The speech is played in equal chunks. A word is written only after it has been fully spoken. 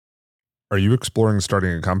Are you exploring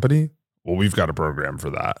starting a company? Well, we've got a program for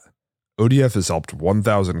that. ODF has helped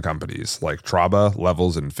 1,000 companies like Traba,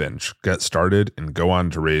 Levels, and Finch get started and go on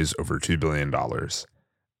to raise over $2 billion.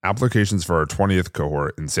 Applications for our 20th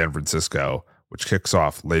cohort in San Francisco, which kicks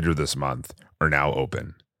off later this month, are now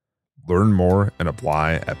open. Learn more and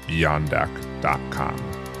apply at beyonddeck.com.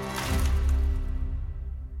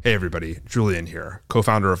 Hey everybody, Julian here,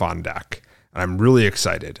 co-founder of On Deck, and I'm really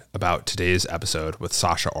excited about today's episode with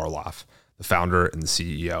Sasha Orloff, the founder and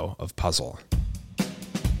CEO of Puzzle.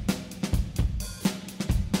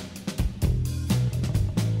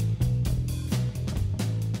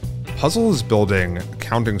 Puzzle is building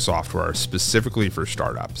accounting software specifically for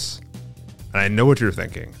startups. And I know what you're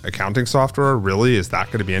thinking. Accounting software, really? Is that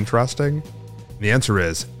going to be interesting? And the answer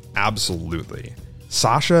is absolutely.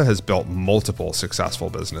 Sasha has built multiple successful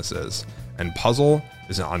businesses, and Puzzle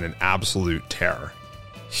is on an absolute tear.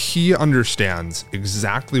 He understands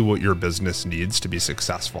exactly what your business needs to be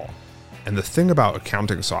successful. And the thing about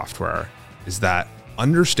accounting software is that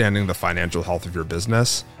understanding the financial health of your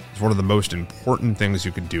business is one of the most important things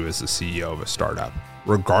you can do as the CEO of a startup,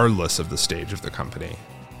 regardless of the stage of the company.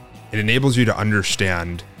 It enables you to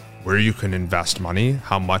understand where you can invest money,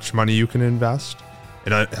 how much money you can invest.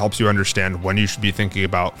 It helps you understand when you should be thinking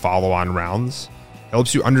about follow-on rounds. It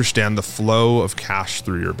helps you understand the flow of cash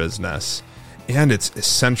through your business. And it's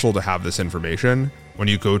essential to have this information when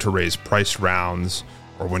you go to raise price rounds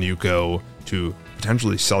or when you go to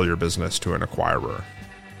potentially sell your business to an acquirer.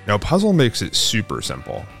 Now, Puzzle makes it super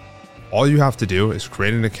simple. All you have to do is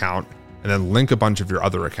create an account and then link a bunch of your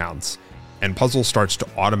other accounts. And Puzzle starts to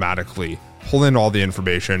automatically pull in all the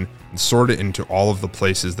information and sort it into all of the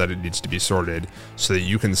places that it needs to be sorted so that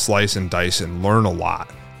you can slice and dice and learn a lot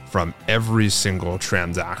from every single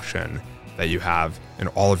transaction that you have in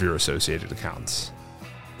all of your associated accounts.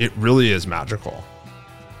 It really is magical.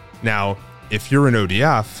 Now, if you're an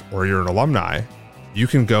ODF or you're an alumni, you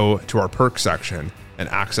can go to our perk section and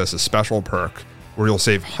access a special perk where you'll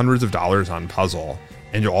save hundreds of dollars on Puzzle,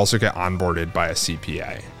 and you'll also get onboarded by a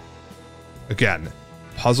CPA. Again,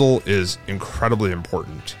 Puzzle is incredibly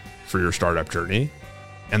important for your startup journey,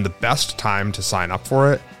 and the best time to sign up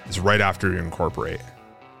for it is right after you incorporate.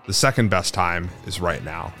 The second best time is right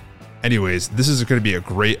now. Anyways, this is going to be a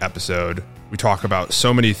great episode. We talk about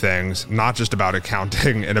so many things, not just about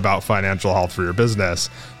accounting and about financial health for your business,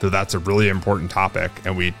 though that's a really important topic,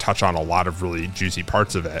 and we touch on a lot of really juicy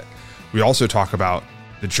parts of it. We also talk about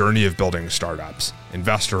the journey of building startups,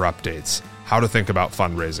 investor updates, how to think about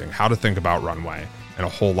fundraising, how to think about Runway, and a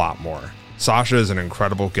whole lot more. Sasha is an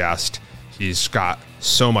incredible guest. He's got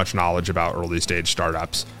so much knowledge about early stage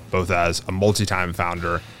startups, both as a multi-time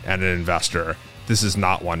founder and an investor. This is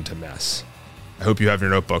not one to miss. I hope you have your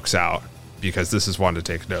notebooks out because this is one to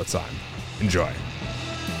take notes on. Enjoy.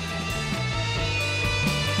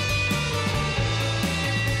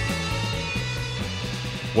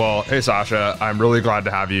 Well, hey, Sasha, I'm really glad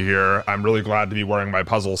to have you here. I'm really glad to be wearing my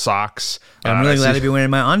Puzzle socks. I'm really glad to be wearing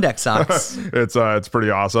my On Deck socks. It's pretty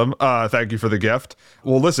awesome. Thank you for the gift.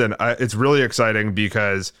 Well, listen, it's really exciting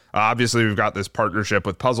because obviously we've got this partnership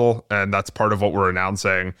with Puzzle, and that's part of what we're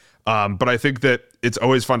announcing. But I think that it's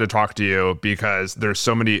always fun to talk to you because there's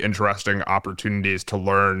so many interesting opportunities to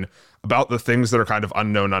learn about the things that are kind of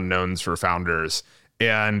unknown unknowns for founders.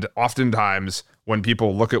 And oftentimes when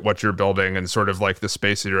people look at what you're building and sort of like the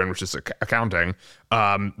space that you're in, which is accounting,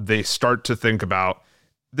 they start to think about,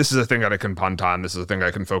 this is a thing that I can punt on. This is a thing I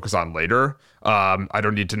can focus on later. I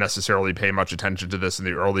don't need to necessarily pay much attention to this in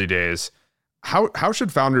the early days. How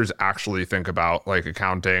should founders actually think about like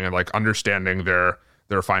accounting and like understanding their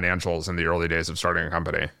financials in the early days of starting a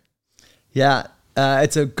company? Yeah,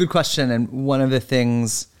 it's a good question. And one of the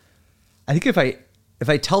things, I think if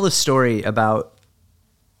I tell the story about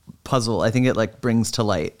Puzzle, I think it like brings to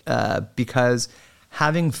light because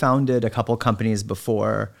having founded a couple companies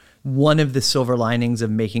before, one of the silver linings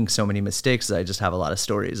of making so many mistakes is I just have a lot of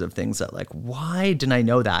stories of things that like, why didn't I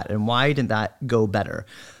know that? And why didn't that go better?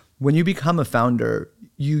 When you become a founder,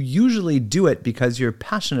 you usually do it because you're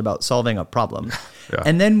passionate about solving a problem. Yeah.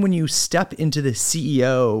 And then when you step into the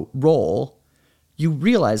CEO role, you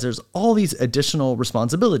realize there's all these additional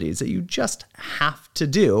responsibilities that you just have to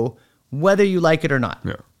do, whether you like it or not.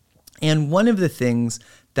 Yeah. And one of the things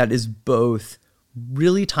that is both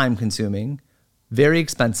really time consuming, very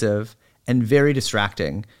expensive, and very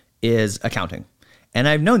distracting is accounting. And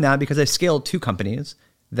I've known that because I scaled two companies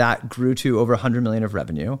that grew to over 100 million of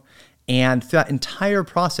revenue. And through that entire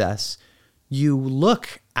process, you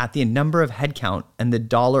look at the number of headcount and the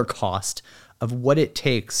dollar cost of what it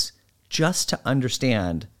takes just to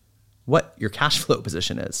understand what your cash flow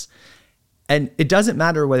position is. And it doesn't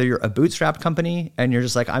matter whether you're a bootstrapped company and you're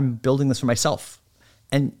just like, I'm building this for myself.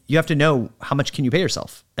 And you have to know how much can you pay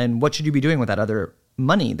yourself and what should you be doing with that other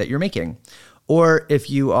money that you're making. Or if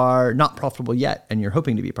you are not profitable yet and you're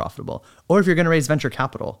hoping to be profitable, or if you're going to raise venture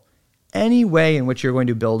capital, any way in which you're going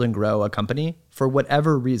to build and grow a company for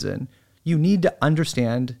whatever reason, you need to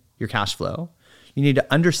understand your cash flow. You need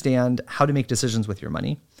to understand how to make decisions with your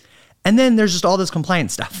money. And then there's just all this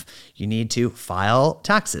compliance stuff. You need to file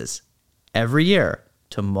taxes every year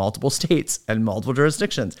to multiple states and multiple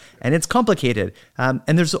jurisdictions. And it's complicated. And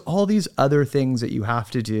there's all these other things that you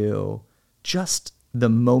have to do just the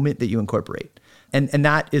moment that you incorporate. And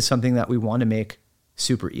that is something that we want to make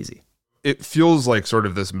super easy. It feels like sort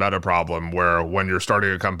of this meta problem where when you're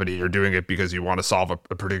starting a company, you're doing it because you want to solve a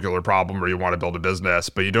particular problem or you want to build a business,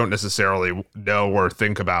 but you don't necessarily know or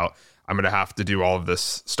think about, I'm going to have to do all of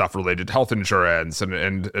this stuff related to health insurance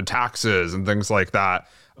and taxes and things like that.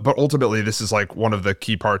 But ultimately, this is like one of the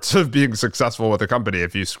key parts of being successful with a company.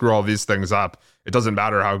 If you screw all these things up, it doesn't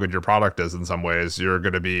matter how good your product is in some ways. You're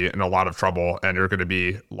going to be in a lot of trouble and you're going to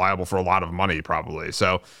be liable for a lot of money probably.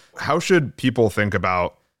 So how should people think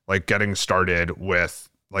about like getting started with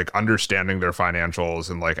like understanding their financials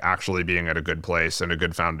and like actually being at a good place and a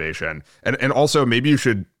good foundation? And also maybe you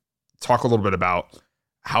should talk a little bit about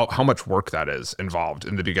how much work that is involved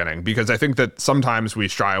in the beginning, because I think that sometimes we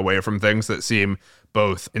shy away from things that seem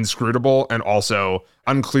both inscrutable and also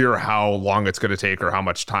unclear how long it's going to take or how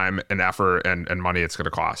much time and effort and money it's going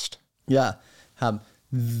to cost. Yeah.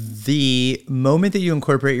 The moment that you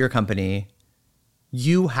incorporate your company,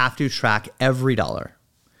 you have to track every dollar.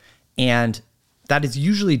 And that is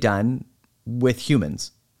usually done with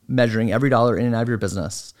humans, measuring every dollar in and out of your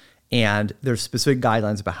business. And there's specific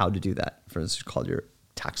guidelines about how to do that. For instance, called your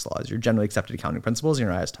tax laws, your generally accepted accounting principles, and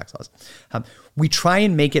your IRS tax laws. We try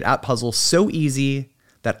and make it at Puzzle so easy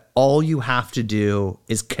that all you have to do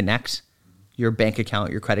is connect your bank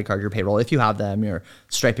account, your credit card, your payroll, if you have them, your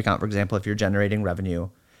Stripe account, for example, if you're generating revenue.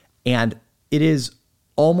 And it is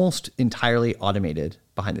almost entirely automated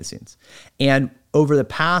behind the scenes. And over the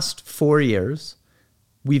past 4 years,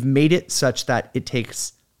 we've made it such that it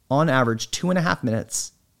takes, on average, 2.5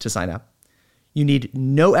 minutes to sign up. You need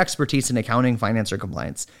no expertise in accounting, finance, or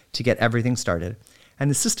compliance to get everything started. And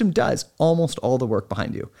the system does almost all the work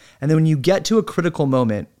behind you. And then when you get to a critical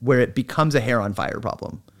moment where it becomes a hair on fire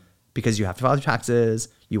problem, because you have to file your taxes,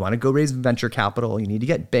 you want to go raise venture capital, you need to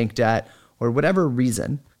get bank debt, or whatever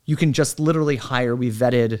reason, you can just literally hire, we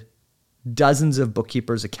vetted dozens of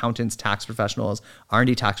bookkeepers, accountants, tax professionals,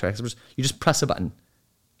 R&D tax experts. You just press a button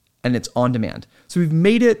and it's on demand. So we've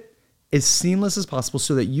made it as seamless as possible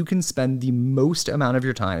so that you can spend the most amount of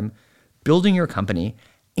your time building your company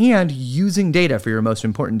and using data for your most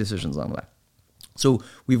important decisions along the way. So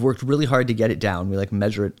we've worked really hard to get it down. We like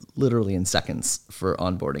measure it literally in seconds for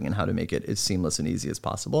onboarding and how to make it as seamless and easy as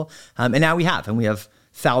possible. And now we have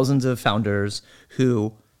thousands of founders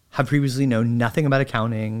who have previously known nothing about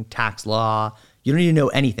accounting, tax law. You don't need to know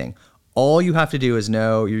anything. All you have to do is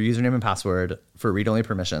know your username and password for read-only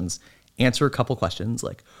permissions, answer a couple questions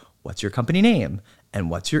like, what's your company name?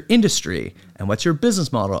 And what's your industry? And what's your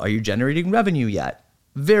business model? Are you generating revenue yet?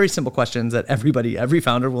 Very simple questions that every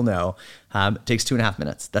founder will know. It takes 2.5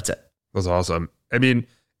 minutes. That's it. That's awesome. I mean,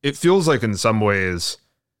 it feels like in some ways,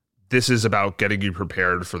 this is about getting you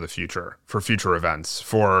prepared for the future, for future events,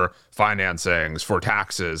 for financings, for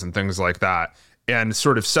taxes and things like that. And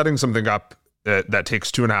sort of setting something up that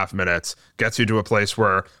takes 2.5 minutes gets you to a place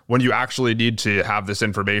where when you actually need to have this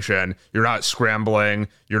information, you're not scrambling,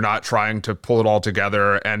 you're not trying to pull it all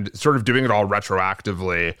together, and sort of doing it all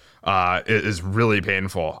retroactively is really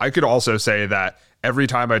painful. I could also say that every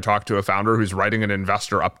time I talk to a founder who's writing an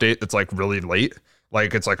investor update that's like really late,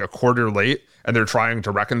 like it's like a quarter late, and they're trying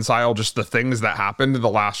to reconcile just the things that happened in the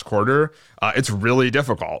last quarter, it's really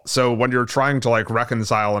difficult. So when you're trying to like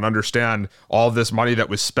reconcile and understand all of this money that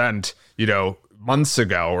was spent, months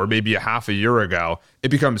ago or maybe a half a year ago, it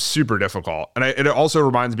becomes super difficult. And it also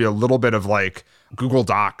reminds me a little bit of like Google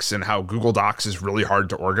Docs and how Google Docs is really hard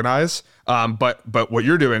to organize. But what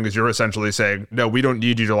you're doing is you're essentially saying, no, we don't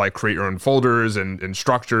need you to like create your own folders and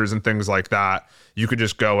structures and things like that. You could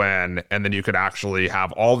just go in and then you could actually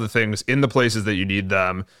have all the things in the places that you need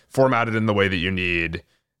them, formatted in the way that you need.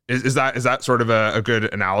 Is that sort of a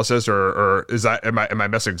good analysis, or is that am I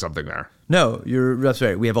missing something there? No, that's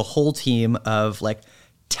right. We have a whole team of like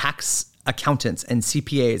tax accountants and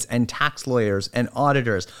CPAs and tax lawyers and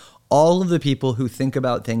auditors, all of the people who think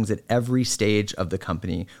about things at every stage of the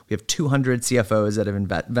company. We have 200 CFOs that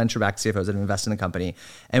have venture-backed CFOs that have invested in the company,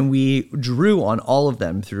 and we drew on all of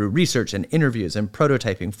them through research and interviews and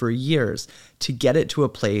prototyping for years to get it to a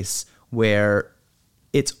place where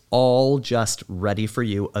it's all just ready for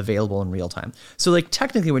you, available in real time. So like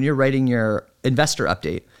technically when you're writing your investor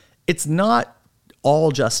update, it's not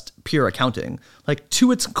all just pure accounting. Like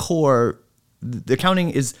to its core, the accounting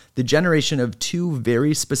is the generation of two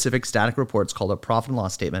very specific static reports called a profit and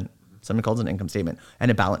loss statement, something called an income statement,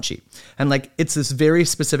 and a balance sheet. And like it's this very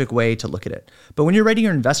specific way to look at it. But when you're writing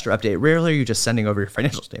your investor update, rarely are you just sending over your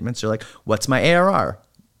financial statements. You're like, what's my ARR?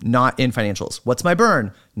 Not in financials. What's my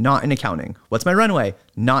burn? Not in accounting. What's my runway?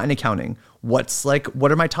 Not in accounting. What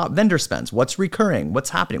are my top vendor spends? What's recurring? What's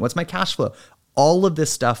happening? What's my cash flow? All of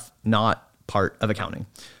this stuff, not part of accounting.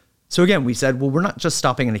 So again, we said, well, we're not just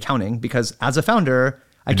stopping in accounting because as a founder,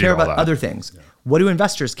 I care about other things. Yeah. What do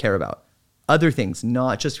investors care about? Other things,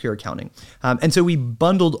 not just pure accounting. And so we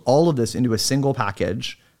bundled all of this into a single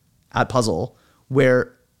package at Puzzle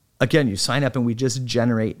where, again, you sign up and we just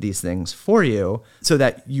generate these things for you so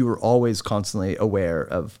that you are always constantly aware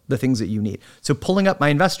of the things that you need. So pulling up my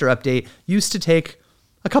investor update used to take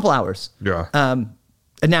a couple hours. Yeah. And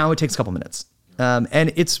now it takes a couple minutes.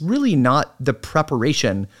 And it's really not the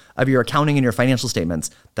preparation of your accounting and your financial statements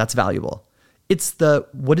that's valuable. It's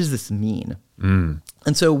what does this mean? And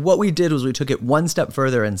so what we did was we took it one step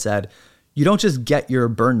further and said, you don't just get your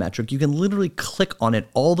burn metric. You can literally click on it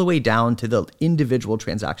all the way down to the individual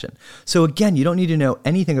transaction. So again, you don't need to know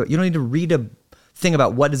anything. You don't need to read a thing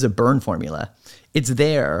about what is a burn formula. It's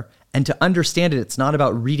there. And to understand it, it's not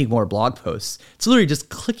about reading more blog posts. It's literally just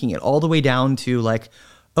clicking it all the way down to like,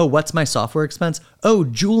 oh, what's my software expense? Oh,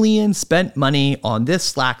 Julian spent money on this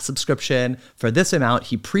Slack subscription for this amount.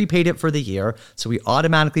 He prepaid it for the year. So we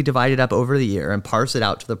automatically divide it up over the year and parse it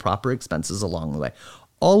out to the proper expenses along the way.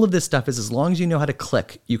 All of this stuff is, as long as you know how to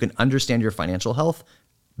click, you can understand your financial health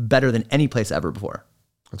better than any place ever before.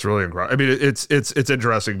 It's really incredible. I mean, it's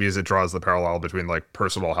interesting because it draws the parallel between like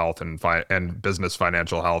personal health and business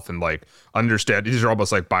financial health, and like understand these are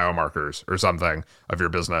almost like biomarkers or something of your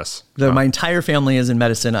business. My entire family is in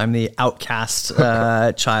medicine. I'm the outcast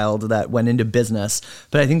child that went into business,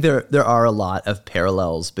 but I think there are a lot of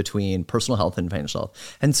parallels between personal health and financial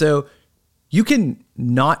health, and so you can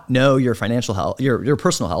not know your financial health, your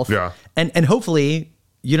personal health, and hopefully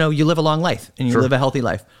you live a long life and you live a healthy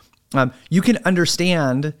life. You can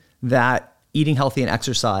understand that eating healthy and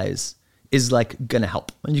exercise is like going to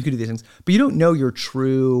help, and you can do these things, but you don't know your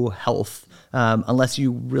true health unless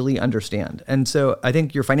you really understand. And so I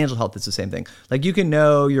think your financial health is the same thing. Like you can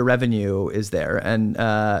know your revenue is there and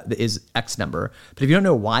is X number, but if you don't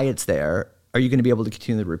know why it's there, are you going to be able to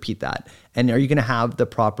continue to repeat that? And are you going to have the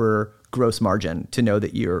proper gross margin to know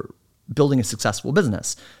that you're building a successful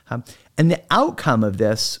business? And the outcome of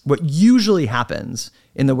this, what usually happens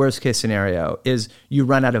in the worst case scenario is you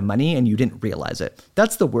run out of money and you didn't realize it.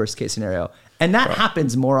 That's the worst case scenario. And that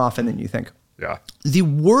happens more often than you think. Yeah. The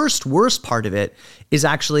worst part of it is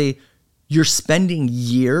actually you're spending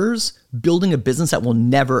years building a business that will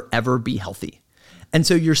never, ever be healthy. And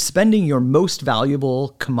so you're spending your most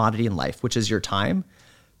valuable commodity in life, which is your time,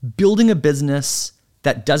 building a business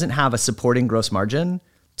that doesn't have a supporting gross margin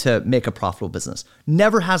to make a profitable business,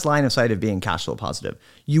 never has line of sight of being cash flow positive.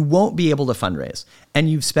 You won't be able to fundraise. And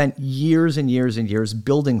you've spent years and years and years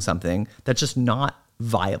building something that's just not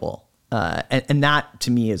viable. And that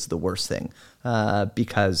to me is the worst thing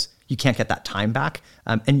because you can't get that time back.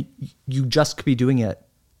 And you just could be doing it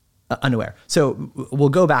unaware. So we'll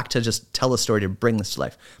go back to just tell a story to bring this to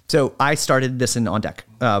life. So I started this in On Deck.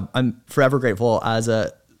 I'm forever grateful as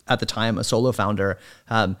at the time, a solo founder,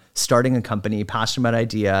 starting a company, passionate about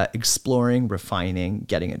idea, exploring, refining,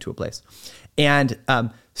 getting into a place. And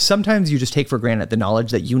sometimes you just take for granted the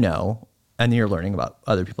knowledge that you know, and you're learning about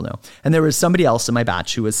other people know. And there was somebody else in my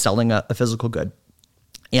batch who was selling a physical good,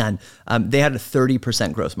 and they had a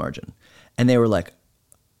 30% gross margin. And they were like,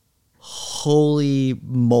 holy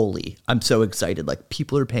moly, I'm so excited. Like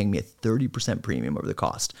people are paying me a 30% premium over the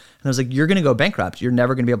cost. And I was like, you're going to go bankrupt. You're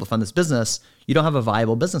never going to be able to fund this business. You don't have a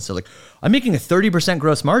viable business. They're like, I'm making a 30%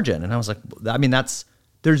 gross margin. And I was like, I mean,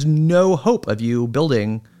 there's no hope of you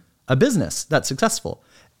building a business that's successful.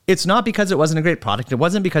 It's not because it wasn't a great product. It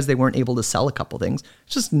wasn't because they weren't able to sell a couple things.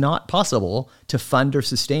 It's just not possible to fund or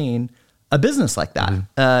sustain a business like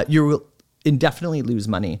that. You will indefinitely lose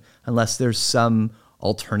money unless there's some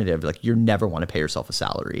alternative. Like you never want to pay yourself a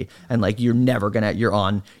salary, and like you're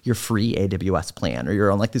on your free AWS plan, or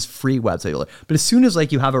you're on like this free website. But as soon as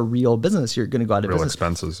like you have a real business, you're going to go out of business.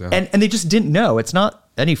 Expenses, yeah. And they just didn't know. It's not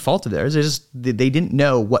any fault of theirs. They didn't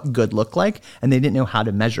know what good looked like, and they didn't know how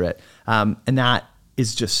to measure it. And that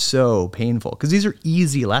is just so painful because these are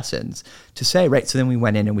easy lessons to say, right? So then we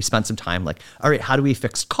went in and we spent some time like, all right, how do we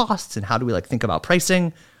fix costs and how do we like think about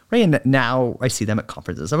pricing? right? And now I see them at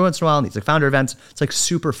conferences every once in a while, and these like founder events. It's like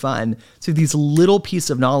super fun. So these little piece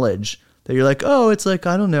of knowledge that you're like, oh, it's like,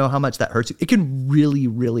 I don't know how much that hurts you. It can really,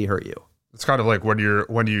 really hurt you. It's kind of like when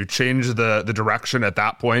you change the direction at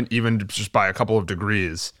that point, even just by a couple of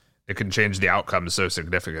degrees, it can change the outcome so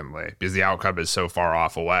significantly because the outcome is so far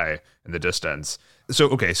off away in the distance. So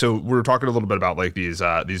we're talking a little bit about like these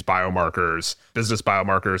biomarkers, business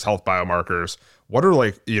biomarkers, health biomarkers. What are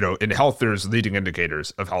like, in health, there's leading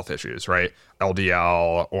indicators of health issues, right?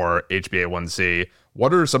 LDL or HbA1c.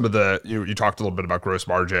 What are some of the, you talked a little bit about gross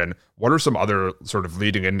margin. What are some other sort of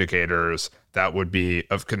leading indicators that would be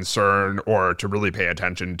of concern or to really pay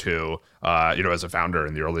attention to, as a founder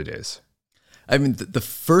in the early days? I mean, the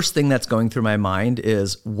first thing that's going through my mind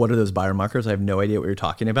is, what are those biomarkers? I have no idea what you're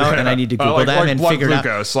talking about, and I need to Google them and figure it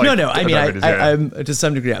out. I'm to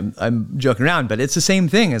some degree, I'm joking around, but it's the same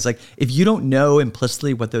thing. It's like, if you don't know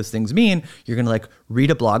implicitly what those things mean, you're going to like read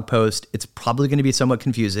a blog post. It's probably going to be somewhat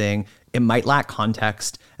confusing. It might lack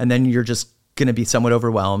context, and then you're just going to be somewhat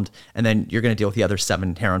overwhelmed, and then you're going to deal with the other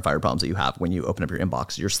 7 hair on fire problems that you have when you open up your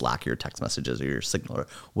inbox, your Slack, your text messages, or your Signal, or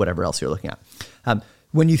whatever else you're looking at.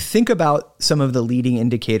 When you think about some of the leading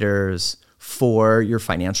indicators for your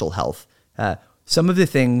financial health, some of the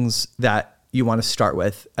things that you want to start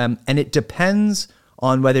with, and it depends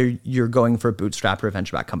on whether you're going for a bootstrap or a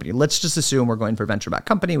venture-backed company. Let's just assume we're going for a venture-backed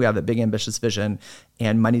company. We have a big, ambitious vision,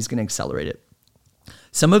 and money's going to accelerate it.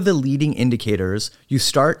 Some of the leading indicators, you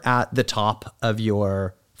start at the top of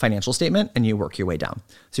your financial statement and you work your way down.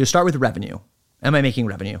 So you start with revenue. Am I making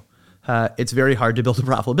revenue? It's very hard to build a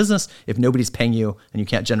profitable business if nobody's paying you and you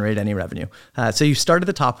can't generate any revenue. So you start at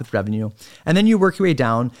the top with revenue, and then you work your way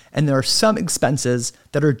down, and there are some expenses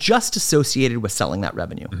that are just associated with selling that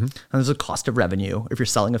revenue. Mm-hmm. And there's a cost of revenue. If you're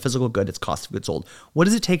selling a physical good, it's cost of goods sold. What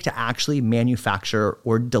does it take to actually manufacture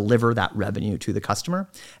or deliver that revenue to the customer?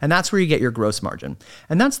 And that's where you get your gross margin.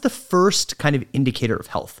 And that's the first kind of indicator of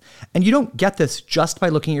health. And you don't get this just by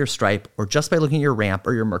looking at your Stripe or just by looking at your Ramp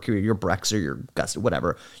or your Mercury or your Brex or your Gus,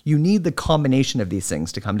 whatever. You need the combination of these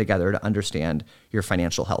things to come together to understand your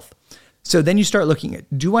financial health. So then you start looking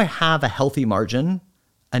at, do I have a healthy margin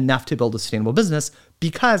enough to build a sustainable business?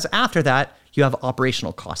 Because after that, you have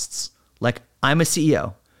operational costs. Like, I'm a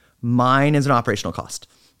CEO. Mine is an operational cost.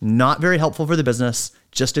 Not very helpful for the business,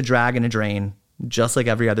 just a drag and a drain, just like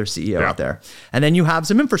every other CEO out there. And then you have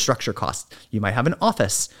some infrastructure costs. You might have an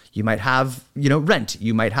office. You might have, rent.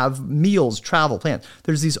 You might have meals, travel, plans.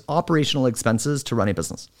 There's these operational expenses to run a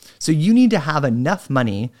business. So you need to have enough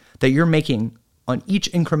money that you're making on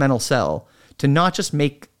each incremental sell to not just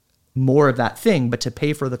make more of that thing, but to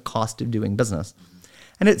pay for the cost of doing business.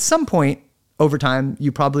 And at some point over time,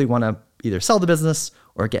 you probably want to either sell the business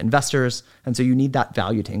or get investors. And so you need that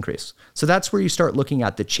value to increase. So that's where you start looking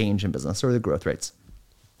at the change in business or the growth rates.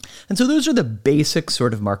 And so those are the basic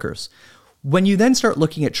sort of markers. When you then start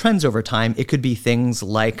looking at trends over time, it could be things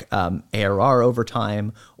like ARR over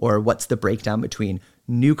time, or what's the breakdown between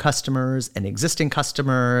new customers and existing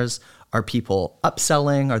customers. Are people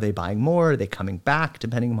upselling? Are they buying more? Are they coming back,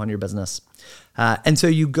 depending upon your business? And so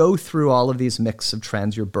you go through all of these mix of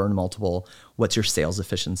trends, your burn multiple, what's your sales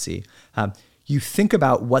efficiency? You think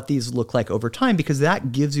about what these look like over time, because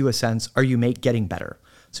that gives you a sense, are you getting better?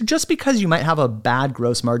 So just because you might have a bad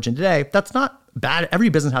gross margin today, that's not bad. Every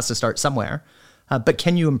business has to start somewhere, but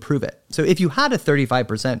can you improve it? So if you had a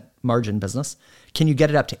 35% margin business, can you get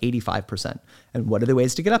it up to 85%? And what are the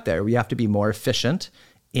ways to get up there? You have to be more efficient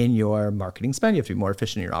in your marketing spend. You have to be more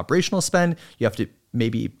efficient in your operational spend. You have to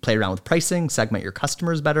maybe play around with pricing, segment your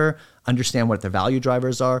customers better, understand what their value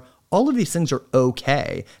drivers are. All of these things are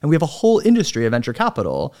okay. And we have a whole industry of venture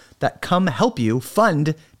capital that come help you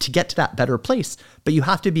fund to get to that better place. But you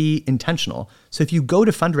have to be intentional. So if you go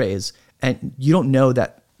to fundraise and you don't know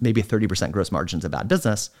that maybe a 30% gross margin is a bad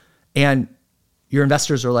business, and your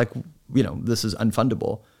investors are like, this is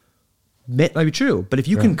unfundable, it might be true. But if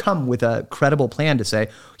you can come with a credible plan to say,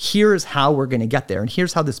 here's how we're going to get there, and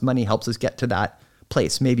here's how this money helps us get to that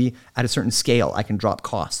place. Maybe at a certain scale, I can drop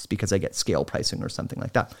costs because I get scale pricing or something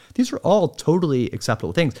like that. These are all totally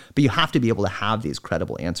acceptable things, but you have to be able to have these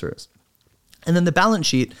credible answers. And then the balance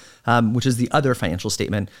sheet, which is the other financial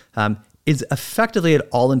statement, is effectively, at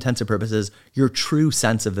all intents and purposes, your true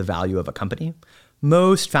sense of the value of a company.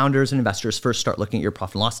 Most founders and investors first start looking at your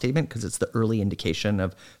profit and loss statement because it's the early indication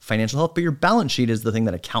of financial health, but your balance sheet is the thing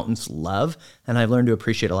that accountants love, and I've learned to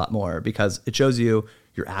appreciate a lot more because it shows you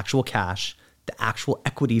your actual cash, the actual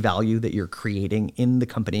equity value that you're creating in the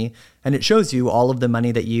company, and it shows you all of the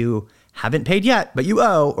money that you haven't paid yet, but you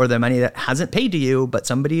owe, or the money that hasn't paid to you, but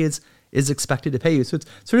somebody is is expected to pay you. So it's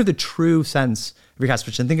sort of the true sense of your cash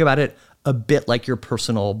position. Think about it a bit like your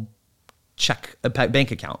personal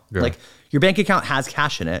bank account. Yeah. Like your bank account has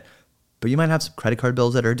cash in it, but you might have some credit card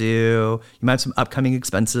bills that are due. You might have some upcoming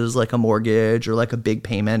expenses like a mortgage or like a big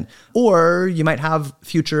payment, or you might have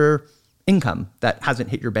future income that hasn't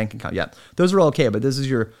hit your bank account yet. Those are all okay, but this is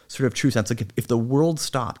your sort of true sense. Like if the world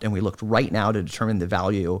stopped and we looked right now to determine the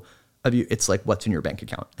value of you, it's like what's in your bank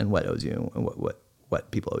account and what owes you and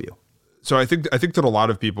what people owe you. So I think that a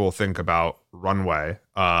lot of people think about Runway,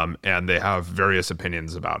 and they have various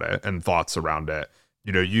opinions about it and thoughts around it.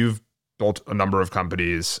 You know, you've built a number of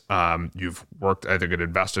companies. You've worked, I think, and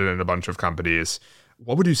invested in a bunch of companies.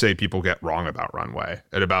 What would you say people get wrong about Runway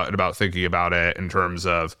and about thinking about it in terms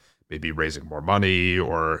of maybe raising more money?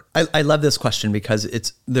 Or I love this question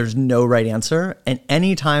because there's no right answer, and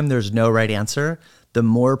anytime there's no right answer, the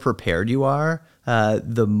more prepared you are,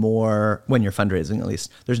 the more, when you're fundraising at least,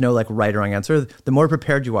 there's no like right or wrong answer. The more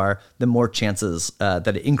prepared you are, the more chances that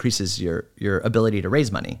it increases your ability to raise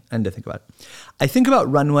money and to think about it. I think about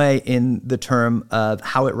Runway in the term of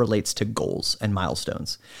how it relates to goals and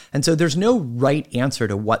milestones. And so there's no right answer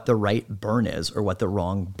to what the right burn is or what the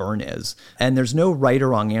wrong burn is. And there's no right or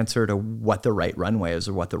wrong answer to what the right runway is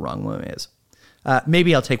or what the wrong runway is.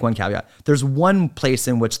 Maybe I'll take one caveat. There's one place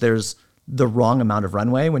in which there's the wrong amount of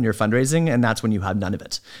runway when you're fundraising, and that's when you have none of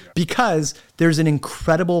it. Because there's an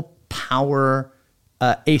incredible power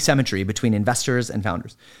asymmetry between investors and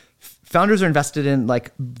founders. Founders are invested in,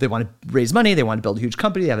 like, they want to raise money, they want to build a huge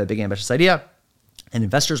company, they have a big ambitious idea, and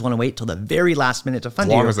investors want to wait till the very last minute to fund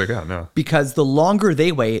you. As long as they can, yeah. Because the longer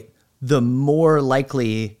they wait, the more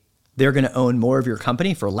likely they're going to own more of your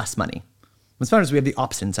company for less money. As founders, we have the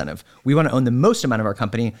opposite incentive. We want to own the most amount of our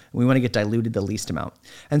company, and we want to get diluted the least amount.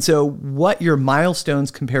 And so what your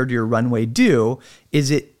milestones compared to your runway do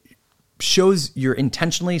is it shows you're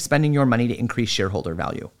intentionally spending your money to increase shareholder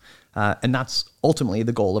value. And that's ultimately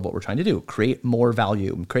the goal of what we're trying to do: create more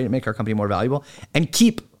value, make our company more valuable, and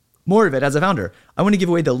keep more of it as a founder. I want to give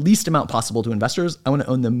away the least amount possible to investors. I want to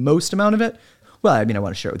own the most amount of it. Well, I mean, I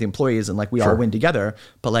want to share it with the employees, and like we all win together.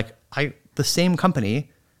 But like the same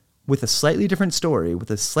company with a slightly different story,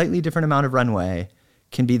 with a slightly different amount of runway,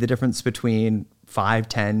 can be the difference between 5,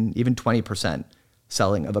 10, even 20%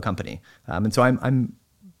 selling of a company. And so I'm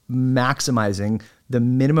maximizing the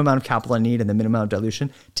minimum amount of capital I need and the minimum amount of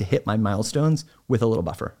dilution to hit my milestones with a little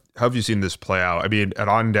buffer. How have you seen this play out? I mean, at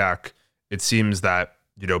On Deck, it seems that,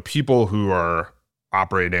 you know, people who are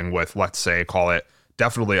operating with, let's say, call it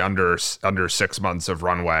definitely under 6 months of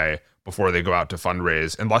runway before they go out to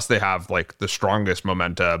fundraise, unless they have like the strongest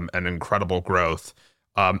momentum and incredible growth,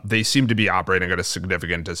 they seem to be operating at a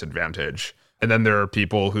significant disadvantage. And then there are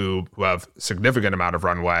people who have significant amount of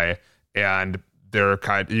runway, and they're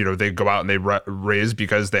they go out and they raise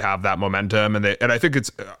because they have that momentum, and I think it's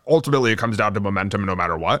ultimately it comes down to momentum no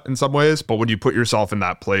matter what in some ways. But when you put yourself in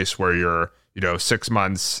that place where you're 6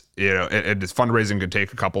 months, and fundraising could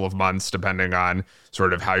take a couple of months depending on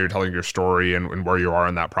sort of how you're telling your story and where you are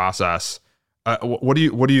in that process. What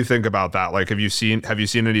do you think about that? Like, have you seen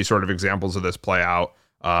any sort of examples of this play out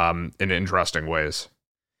in interesting ways?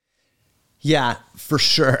 Yeah, for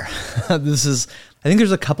sure. I think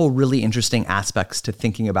there's a couple really interesting aspects to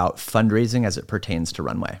thinking about fundraising as it pertains to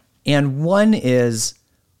Runway. And one is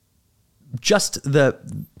just the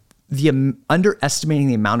underestimating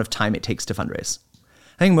the amount of time it takes to fundraise.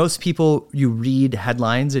 I think most people, you read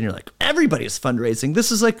headlines and you're like, everybody's fundraising.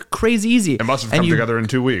 This is like crazy easy. It must have come together in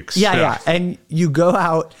 2 weeks. Yeah. And you go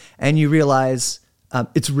out and you realize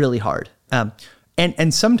it's really hard.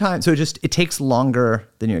 And sometimes, so it takes longer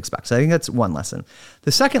than you expect. So I think that's one lesson.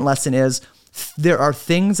 The second lesson is there are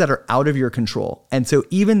things that are out of your control. And so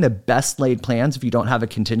even the best laid plans, if you don't have a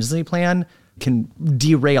contingency plan, can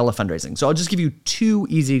derail a fundraising. So I'll just give you 2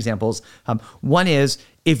 easy examples. One is,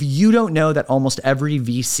 if you don't know that almost every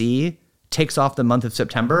VC takes off the month of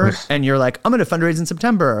September and you're like, I'm going to fundraise in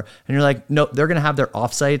September. And you're like, nope, they're going to have their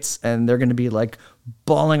offsites and they're going to be like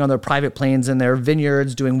balling on their private planes in their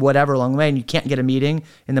vineyards, doing whatever along the way. And you can't get a meeting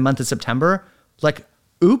in the month of September. Like,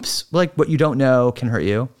 oops, like what you don't know can hurt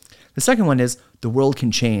you. The second one is the world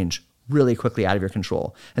can change really quickly out of your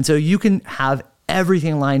control. And so you can have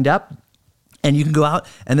everything lined up and you can go out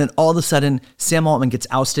and then all of a sudden Sam Altman gets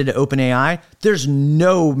ousted to OpenAI. There's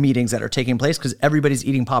no meetings that are taking place because everybody's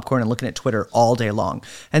eating popcorn and looking at Twitter all day long.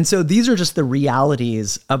 And so these are just the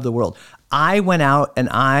realities of the world. I went out and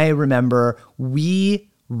I remember we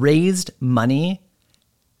raised money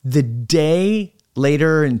the day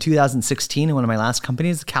later in 2016 in one of my last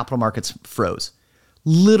companies, the capital markets froze.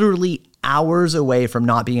 Literally hours away from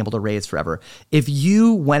not being able to raise forever. If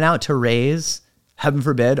you went out to raise heaven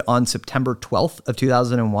forbid, on September 12th of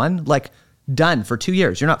 2001, like done for 2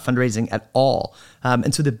 years. You're not fundraising at all.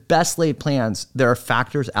 And so the best laid plans, there are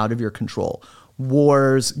factors out of your control.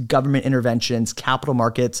 Wars, government interventions, capital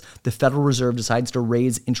markets, the Federal Reserve decides to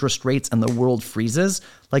raise interest rates and the world freezes.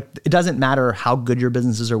 Like, it doesn't matter how good your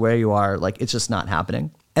business is or where you are, like, it's just not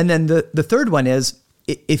happening. And then the third one is,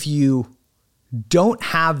 if you don't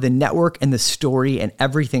have the network and the story and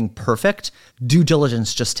everything perfect, due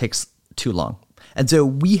diligence just takes too long. And so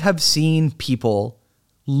we have seen people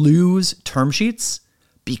lose term sheets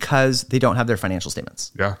because they don't have their financial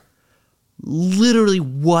statements. Yeah. Literally,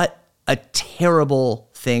 what a terrible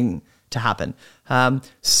thing to happen.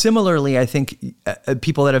 Similarly, I think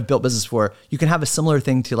people that have built business before, you can have a similar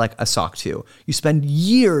thing to like a SOC 2. You spend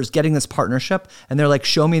years getting this partnership and they're like,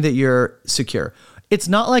 show me that you're secure. It's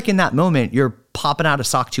not like in that moment you're popping out a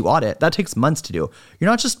SOC 2 audit. That takes months to do. You're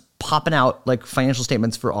not just popping out like financial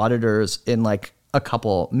statements for auditors in like a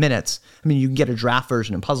couple minutes. I mean, you can get a draft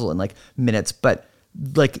version in Puzzle in like minutes, but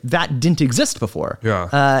like that didn't exist before.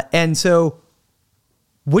 Yeah. And so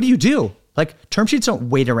what do you do? Like, term sheets don't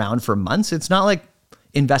wait around for months. It's not like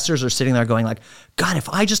investors are sitting there going like, God, if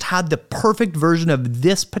I just had the perfect version of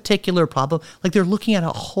this particular problem, like they're looking at a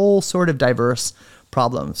whole sort of diverse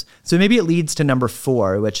problems. So maybe it leads to number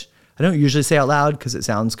 4, which I don't usually say out loud because it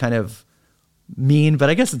sounds kind of mean, but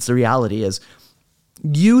I guess it's the reality is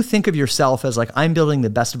you think of yourself as like, I'm building the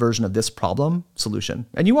best version of this problem solution.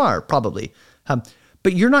 And you are probably,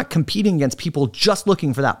 but you're not competing against people just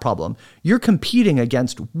looking for that problem. You're competing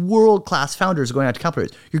against world-class founders going out to capital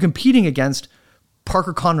raise. You're competing against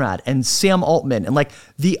Parker Conrad and Sam Altman and like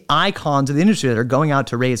the icons of the industry that are going out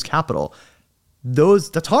to raise capital.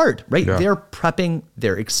 That's hard, right? Yeah. They're prepping,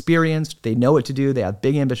 they're experienced, they know what to do, they have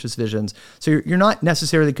big ambitious visions. So you're not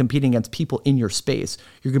necessarily competing against people in your space.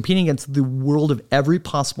 You're competing against the world of every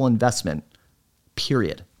possible investment,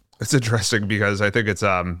 period. It's interesting because I think it's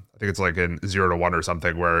like in 0 to 1 or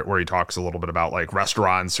something where he talks a little bit about like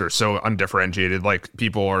restaurants are so undifferentiated. Like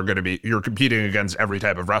people are going to be, you're competing against every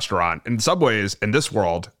type of restaurant. In some ways, in this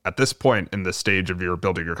world, at this point in the stage of your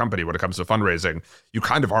building your company, when it comes to fundraising, you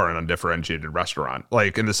kind of are an undifferentiated restaurant.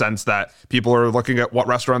 Like in the sense that people are looking at what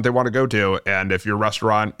restaurant they want to go to, and if your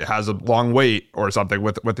restaurant has a long wait or something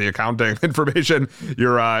with the accounting information,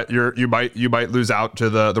 you might lose out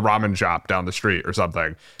to the ramen shop down the street or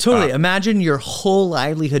something. Totally. Imagine your whole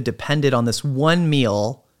livelihood depended on this one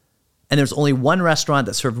meal, and there's only one restaurant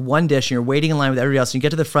that served one dish, and you're waiting in line with everybody else, and you get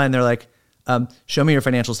to the front, and they're like, show me your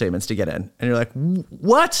financial statements to get in. And you're like,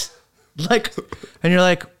 what? Like, and you're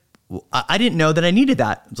like, I didn't know that I needed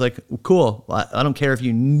that. It's like, cool. I don't care if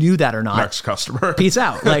you knew that or not. Next customer. Peace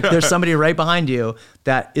out. Like there's somebody right behind you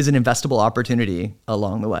that is an investable opportunity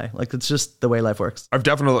along the way. Like it's just the way life works. I've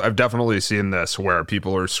definitely seen this where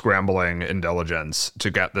people are scrambling in diligence to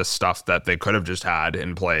get this stuff that they could have just had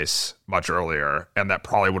in place much earlier, and that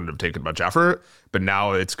probably wouldn't have taken much effort. But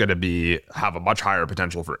now it's going to have a much higher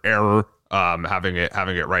potential for error. Having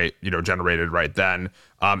it right, generated right then.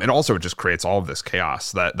 And also it just creates all of this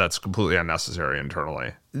chaos that's completely unnecessary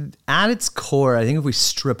internally. At its core, I think if we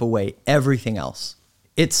strip away everything else,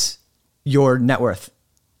 it's your net worth.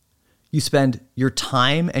 You spend your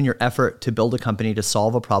time and your effort to build a company to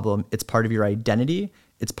solve a problem. It's part of your identity.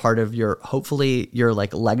 It's part of hopefully your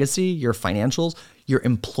like legacy, your financials, your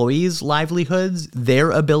employees' livelihoods,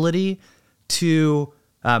 their ability to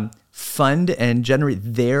fund and generate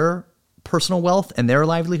their personal wealth and their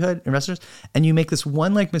livelihood, investors, and you make this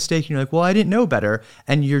one like mistake and you're like, well, I didn't know better,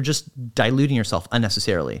 and you're just diluting yourself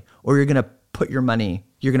unnecessarily, or you're going to put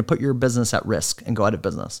your business at risk and go out of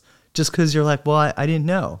business just because you're like, well, I didn't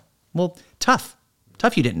know. Well, tough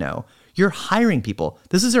you didn't know. You're hiring people.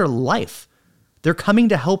 This is their life. They're coming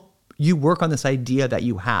to help you work on this idea that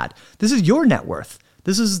you had. This is your net worth.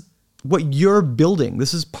 This is what you're building.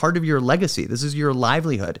 This is part of your legacy. This is your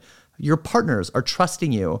livelihood. Your partners are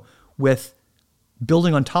trusting you with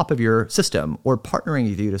building on top of your system or partnering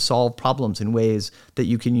with you to solve problems in ways that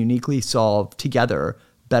you can uniquely solve together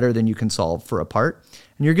better than you can solve for apart.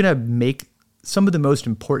 And you're going to make some of the most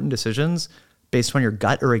important decisions based on your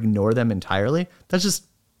gut or ignore them entirely. That's just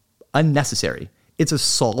unnecessary. It's a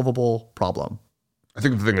solvable problem. I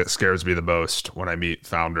think the thing that scares me the most when I meet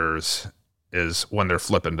founders is when they're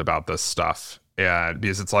flippant about this stuff. And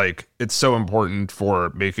because it's so important for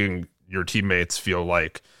making your teammates feel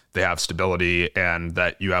like they have stability and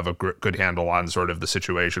that you have a good handle on sort of the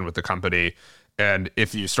situation with the company. And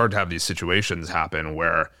if you start to have these situations happen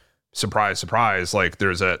where, surprise, surprise, like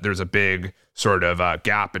there's a big sort of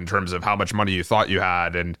gap in terms of how much money you thought you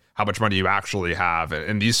had and how much money you actually have,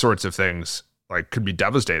 and these sorts of things, like could be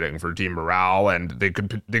devastating for team morale, and they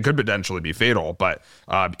could potentially be fatal. But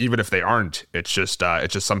even if they aren't, it's just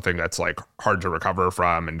something that's like hard to recover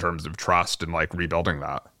from in terms of trust and like rebuilding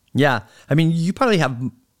that. Yeah. I mean, you probably have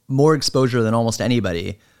more exposure than almost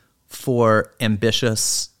anybody for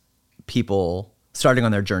ambitious people starting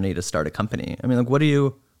on their journey to start a company. I mean, like, what do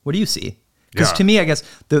you see? Because to me, I guess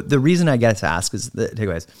the reason I guess ask is the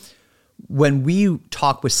takeaways. When we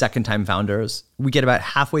talk with second-time founders, we get about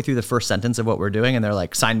halfway through the first sentence of what we're doing, and they're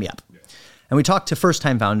like, "Sign me up." Yeah. And we talk to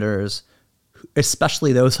first-time founders,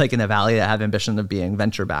 especially those like in the Valley that have ambition of being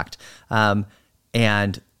venture-backed,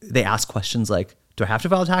 and they ask questions like, "Do I have to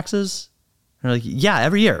file taxes?" And they're like, "Yeah,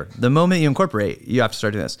 every year. The moment you incorporate, you have to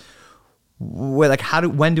start doing this." Like,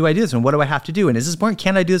 when do I do this, and what do I have to do? And is this important?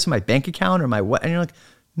 Can I do this in my bank account or my what? And you're like,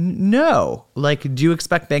 no. Like, do you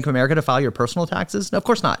expect Bank of America to file your personal taxes? No, of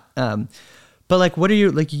course not. But like, what are you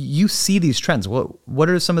like? You see these trends. What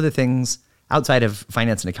are some of the things outside of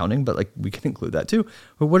finance and accounting? But like, we can include that too.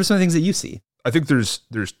 But what are some of the things that you see? I think there's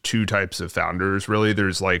two types of founders. Really,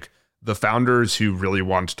 there's like the founders who really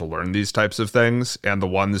want to learn these types of things, and the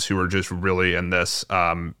ones who are just really in this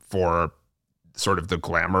for sort of the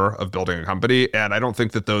glamour of building a company. And I don't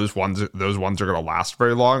think that those ones are going to last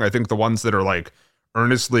very long. I think the ones that are like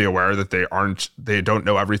earnestly aware that they don't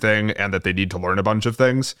know everything and that they need to learn a bunch of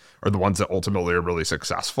things are the ones that ultimately are really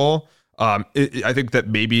successful. I think that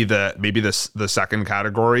maybe the second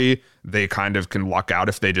category, they kind of can luck out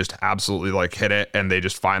if they just absolutely like hit it and they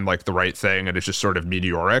just find like the right thing, and it's just sort of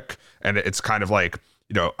meteoric. And it's kind of like,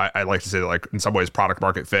 you know, I like to say that like in some ways product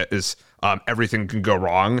market fit is everything can go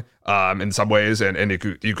wrong in some ways, and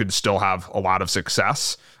you could still have a lot of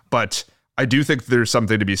success. But I do think there's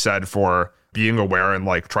something to be said for being aware and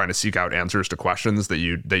like trying to seek out answers to questions that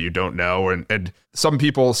you don't know. And some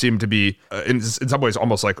people seem to be in some ways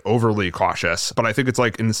almost like overly cautious, but I think it's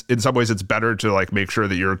like in some ways it's better to like make sure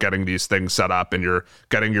that you're getting these things set up and you're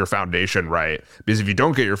getting your foundation right. Because if you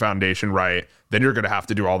don't get your foundation right, then you're going to have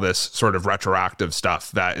to do all this sort of retroactive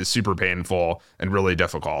stuff that is super painful and really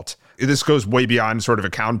difficult. This goes way beyond sort of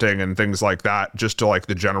accounting and things like that, just to like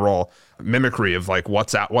the general mimicry of like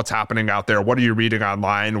what's happening out there. What are you reading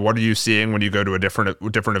online? What are you seeing when you go to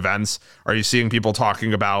different events? Are you seeing people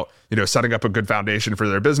talking about, you know, setting up a good foundation for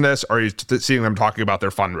their business? Are you seeing them talking about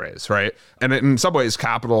their fundraise, right? And in some ways,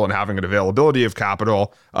 capital and having an availability of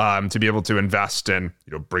capital to be able to invest and,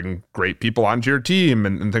 you know, bring great people onto your team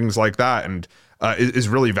and things like that, and is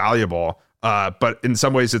really valuable. But in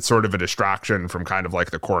some ways, it's sort of a distraction from kind of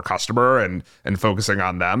like the core customer and focusing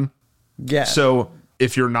on them. Yeah. So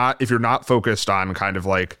if you're not focused on kind of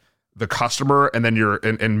like the customer, and then you're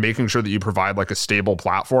and making sure that you provide like a stable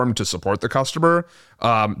platform to support the customer,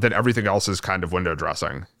 then everything else is kind of window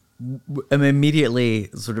dressing. I'm immediately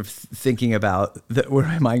sort of thinking about where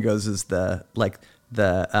my mind goes is the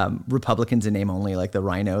Republicans in name only, like the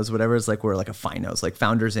rhinos, whatever. It's like we're like a finos, like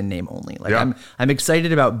founders in name only. Like I'm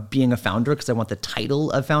excited about being a founder because I want the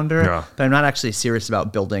title of founder, but I'm not actually serious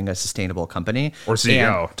about building a sustainable company. Or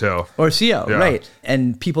CEO too. Or CEO, right.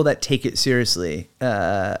 And people that take it seriously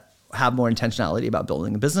have more intentionality about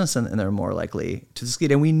building a business, and they're more likely to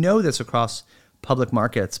succeed. And we know this across public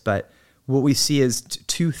markets, but what we see is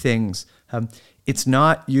two things. It's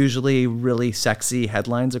not usually really sexy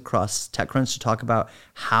headlines across TechCrunch to talk about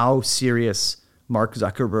how serious Mark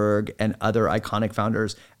Zuckerberg and other iconic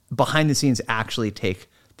founders behind the scenes actually take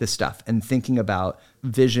this stuff, and thinking about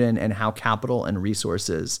vision and how capital and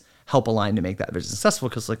resources help align to make that vision successful,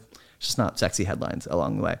 because like it's just not sexy headlines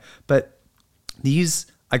along the way. But these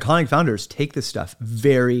iconic founders take this stuff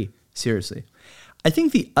very seriously. I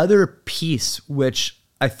think the other piece, which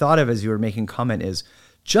I thought of as you were making comment, is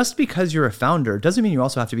just because you're a founder doesn't mean you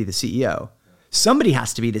also have to be the CEO. Somebody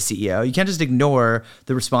has to be the CEO. You can't just ignore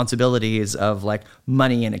the responsibilities of like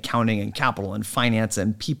money and accounting and capital and finance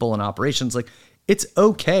and people and operations. Like, it's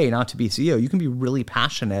okay not to be CEO. You can be really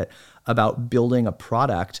passionate about building a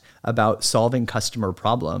product, about solving customer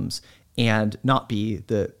problems, and not be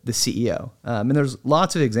the CEO. And there's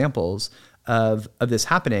lots of examples of this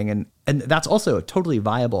happening. And that's also a totally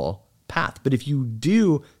viable path. But if you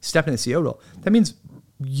do step in the CEO role, that means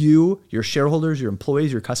you, your shareholders, your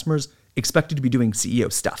employees, your customers expect you to be doing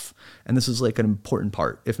CEO stuff. And this is like an important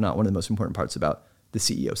part, if not one of the most important parts about the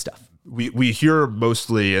CEO stuff. We hear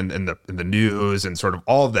mostly in the news, and sort of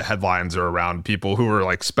all of the headlines are around people who are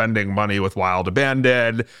like spending money with wild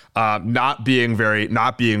abandon, not being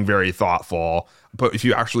very thoughtful. But if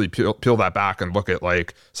you actually peel that back and look at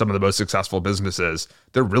like some of the most successful businesses,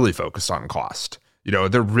 they're really focused on cost. You know,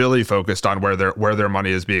 they're really focused on where their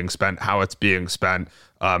money is being spent, how it's being spent,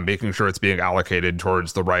 making sure it's being allocated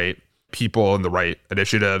towards the right people and the right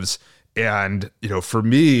initiatives. And, for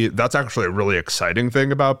me, that's actually a really exciting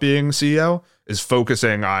thing about being CEO, is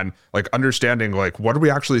focusing on like understanding like what are we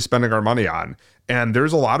actually spending our money on. And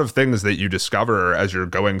there's a lot of things that you discover as you're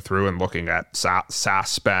going through and looking at SaaS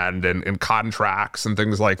spend and contracts and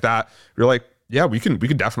things like that. You're like, yeah, we can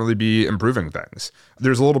definitely be improving things.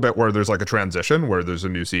 There's a little bit where there's like a transition where there's a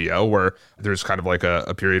new CEO, where there's kind of like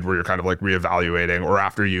a period where you're kind of like reevaluating, or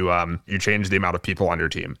after you change the amount of people on your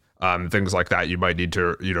team. Things like that, you might need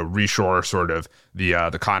to, reshore sort of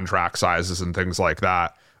the contract sizes and things like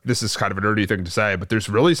that. This is kind of a nerdy thing to say, but there's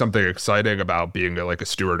really something exciting about being like a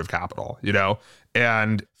steward of capital,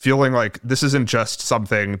 and feeling like this isn't just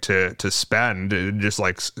something to spend and just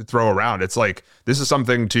like throw around. It's like, this is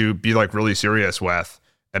something to be like really serious with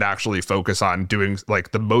and actually focus on doing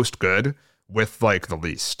like the most good with like the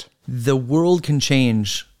least. The world can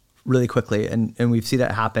change really quickly, and we've seen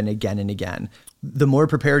that happen again and again. The more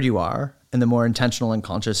prepared you are and the more intentional and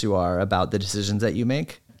conscious you are about the decisions that you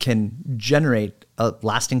make can generate a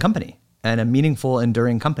lasting company and a meaningful,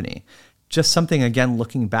 enduring company. Just something, again,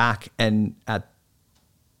 looking back and at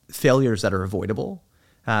failures that are avoidable.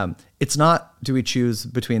 It's not, do we choose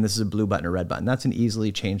between this is a blue button or red button? That's an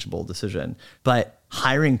easily changeable decision. But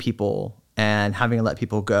hiring people and having to let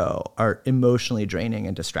people go are emotionally draining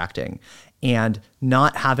and distracting. And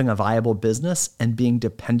not having a viable business and being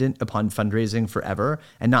dependent upon fundraising forever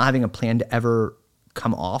and not having a plan to ever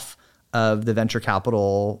come off of the venture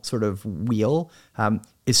capital sort of wheel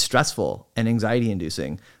is stressful and anxiety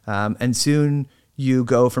inducing. And soon you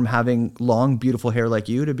go from having long, beautiful hair like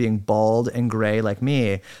you to being bald and gray like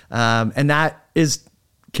me. And that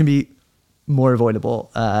can be more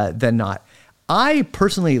avoidable than not. I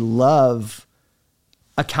personally love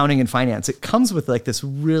accounting and finance. It comes with like this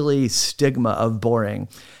really stigma of boring.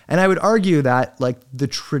 And I would argue that like the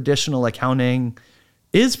traditional accounting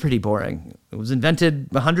is pretty boring. It was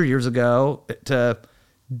invented 100 years ago to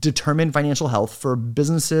determine financial health for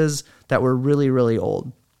businesses that were really, really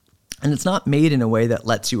old. And it's not made in a way that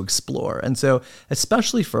lets you explore. And so,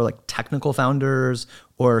 especially for like technical founders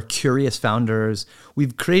or curious founders,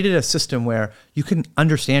 we've created a system where you can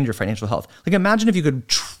understand your financial health. Like, imagine if you could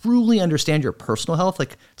truly understand your personal health.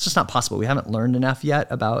 Like, it's just not possible. We haven't learned enough yet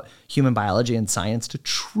about human biology and science to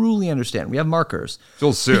truly understand. We have markers.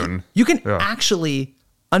 Still soon. You can actually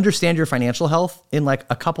understand your financial health in like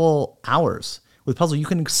a couple hours. With Puzzle, you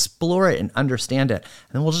can explore it and understand it.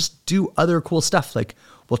 And then we'll just do other cool stuff. Like,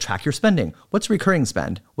 we'll track your spending. What's recurring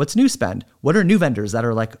spend? What's new spend? What are new vendors that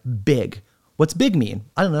are like big? What's big mean?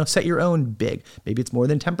 I don't know. Set your own big. Maybe it's more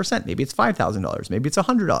than 10%. Maybe it's $5,000. Maybe it's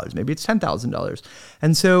 $100. Maybe it's $10,000.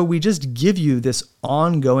 And so we just give you this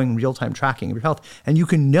ongoing real-time tracking of your health, and you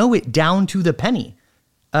can know it down to the penny.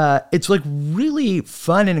 It's like really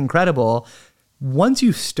fun and incredible. Once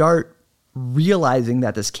you start realizing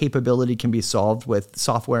that this capability can be solved with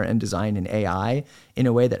software and design and AI in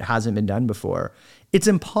a way that hasn't been done before, it's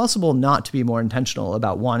impossible not to be more intentional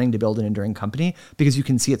about wanting to build an enduring company, because you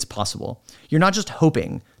can see it's possible. You're not just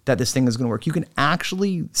hoping that this thing is going to work. You can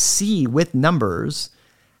actually see with numbers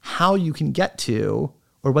how you can get to,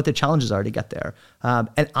 or what the challenges are to get there.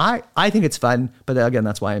 And I think it's fun, but again,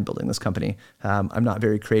 that's why I'm building this company. I'm not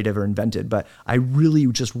very creative or inventive, but I really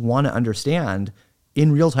just want to understand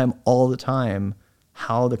in real time all the time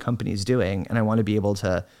how the company's doing. And I want to be able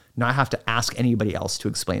to not have to ask anybody else to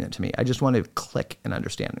explain it to me. I just want to click and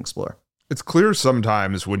understand and explore. It's clear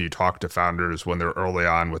sometimes when you talk to founders when they're early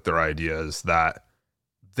on with their ideas that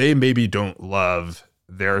they maybe don't love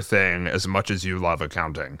their thing as much as you love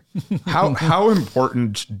accounting. How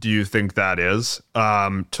important do you think that is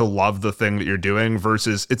to love the thing that you're doing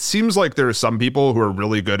versus it seems like there are some people who are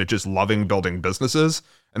really good at just loving building businesses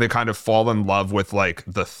and they kind of fall in love with like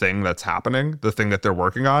the thing that's happening, the thing that they're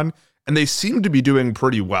working on. And they seem to be doing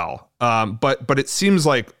pretty well. But it seems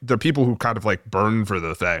like there are people who kind of like burn for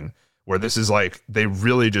the thing where this is like, they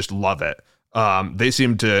really just love it. They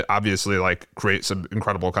seem to obviously like create some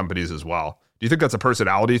incredible companies as well. Do you think that's a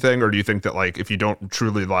personality thing? Or do you think that like, if you don't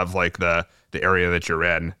truly love like the area that you're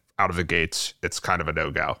in out of the gates, it's kind of a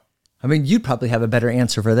no-go? I mean, you'd probably have a better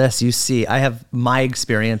answer for this. You see, I have my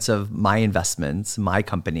experience of my investments, my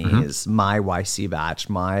companies, my YC batch,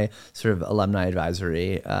 my sort of alumni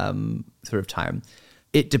advisory sort of time.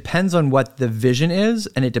 It depends on what the vision is,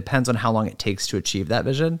 and it depends on how long it takes to achieve that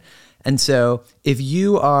vision. And so if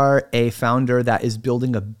you are a founder that is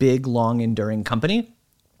building a big, long, enduring company,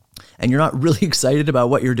 and you're not really excited about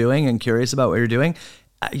what you're doing and curious about what you're doing,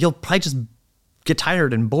 you'll probably just get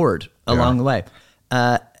tired and bored along the way.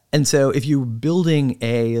 And so if you're building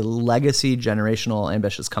a legacy, generational,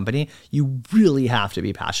 ambitious company, you really have to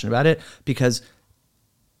be passionate about it, because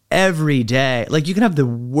every day. Like you can have the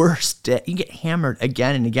worst day. You can get hammered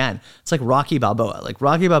again and again. It's like Rocky Balboa. Like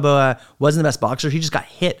Rocky Balboa wasn't the best boxer. He just got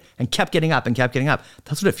hit and kept getting up and kept getting up.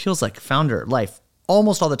 That's what it feels like founder life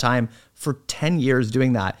almost all the time for 10 years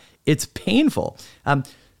doing that. It's painful.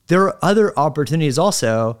 There are other opportunities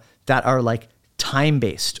also that are like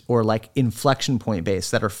time-based or like inflection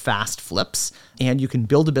point-based that are fast flips, and you can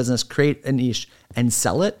build a business, create a niche, and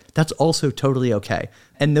sell it. That's also totally okay.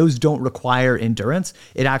 And those don't require endurance.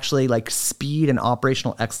 It actually like speed and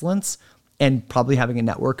operational excellence and probably having a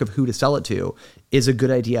network of who to sell it to is a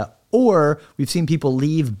good idea. Or we've seen people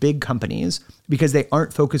leave big companies because they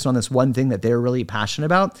aren't focused on this one thing that they're really passionate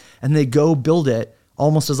about, and they go build it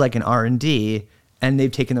almost as like an R&D, and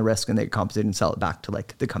they've taken the risk and they compensate and sell it back to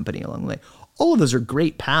like the company along the way. All of those are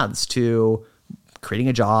great paths to creating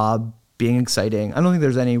a job, being exciting. I don't think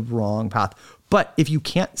there's any wrong path. But if you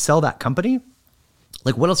can't sell that company,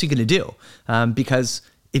 like what else are you going to do? Because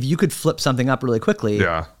if you could flip something up really quickly,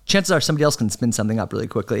 chances are somebody else can spin something up really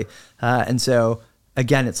quickly. And so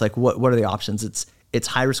again, it's like, what are the options? It's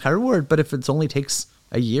high risk, high reward. But if it only takes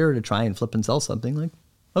a year to try and flip and sell something, like,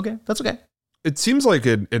 okay, that's okay. It seems like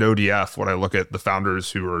in ODF, when I look at the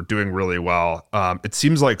founders who are doing really well, it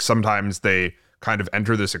seems like sometimes they kind of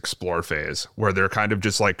enter this explore phase where they're kind of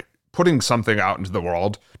just like putting something out into the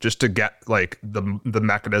world just to get like the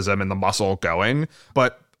mechanism and the muscle going.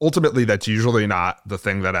 But ultimately, that's usually not the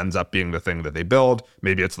thing that ends up being the thing that they build.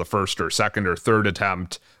 Maybe it's the first or second or third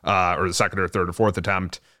attempt, or the second or third or fourth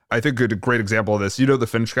attempt. I think a great example of this, you know, the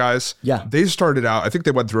Finch guys? Yeah. They started out, I think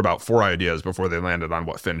they went through about 4 ideas before they landed on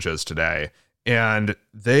what Finch is today. And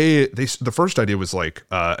the first idea was like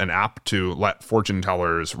an app to let fortune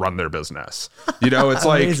tellers run their business. You know, it's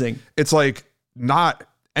like, Amazing. It's like not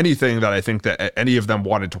anything that I think that any of them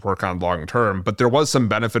wanted to work on long term, but there was some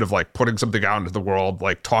benefit of like putting something out into the world,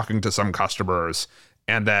 like talking to some customers.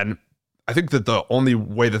 And then I think that the only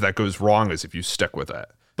way that goes wrong is if you stick with it.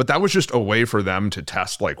 But that was just a way for them to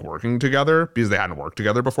test like working together because they hadn't worked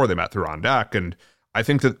together before. They met through On Deck. And I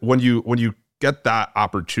think that when you get that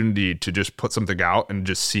opportunity to just put something out and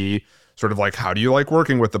just see sort of like, how do you like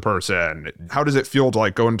working with the person? How does it feel to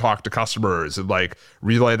like go and talk to customers and like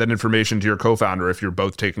relay that information to your co-founder if you're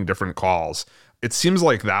both taking different calls? It seems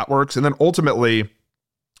like that works. And then ultimately,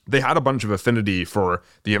 they had a bunch of affinity for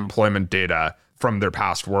the employment data from their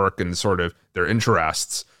past work and sort of their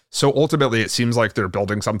interests. So ultimately, it seems like they're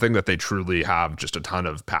building something that they truly have just a ton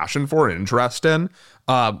of passion for and interest in,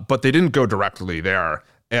 but they didn't go directly there.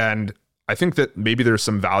 And I think that maybe there's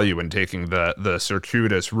some value in taking the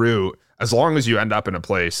circuitous route, as long as you end up in a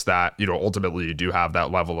place that, you know, ultimately you do have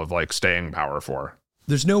that level of like staying power for.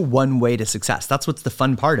 There's no one way to success. That's what's the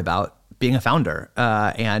fun part about being a founder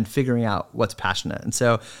and figuring out what's passionate. And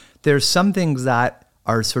so there's some things that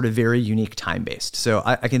are sort of very unique time-based. So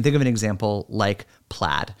I can think of an example like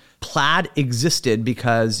Plaid. Plaid existed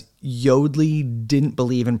because Yodlee didn't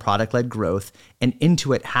believe in product-led growth, and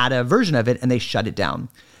Intuit had a version of it and they shut it down.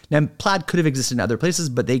 Now, Plaid could have existed in other places,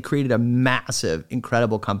 but they created a massive,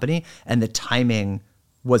 incredible company, and the timing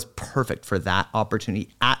was perfect for that opportunity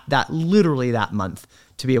at literally that month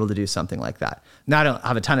to be able to do something like that. Now, I don't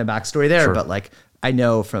have a ton of backstory there, Sure. but like I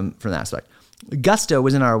know from that aspect. Gusto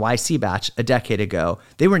was in our YC batch a decade ago.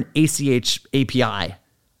 They were an ACH API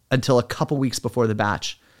until a couple weeks before the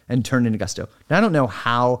batch and turned into Gusto. Now, I don't know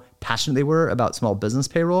how passionate they were about small business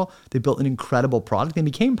payroll. They built an incredible product and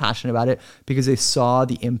became passionate about it because they saw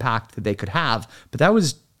the impact that they could have. But that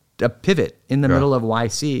was a pivot in the middle of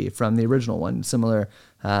YC from the original one, similar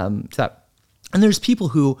to that. And there's people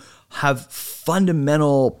who have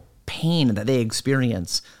fundamental pain that they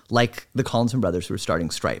experience, like the Collinson brothers who were starting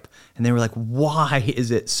Stripe. And they were like, why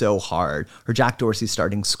is it so hard? Or Jack Dorsey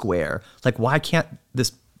starting Square. Like, why can't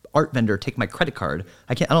this art vendor take my credit card?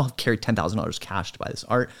 I don't have to carry $10,000 cash to buy this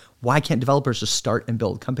art. Why can't developers just start and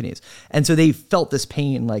build companies? And so they felt this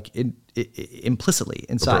pain like implicitly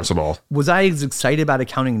inside. First of all, was I as excited about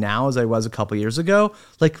accounting now as I was a couple years ago?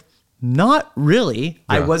 Like, not really.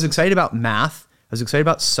 Yeah. I was excited about math. I was excited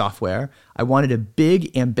about software. I wanted a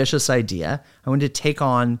big, ambitious idea. I wanted to take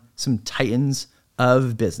on some titans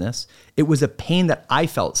of business. It was a pain that I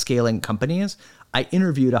felt scaling companies. I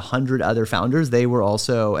interviewed 100 other founders. They were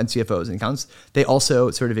also, and CFOs and accountants, they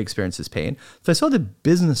also sort of experienced this pain. So I saw the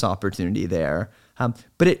business opportunity there,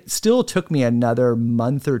 but it still took me another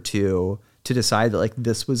month or two to decide that like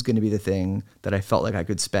this was going to be the thing that I felt like I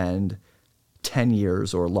could spend 10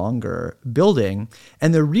 years or longer building.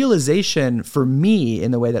 And the realization for me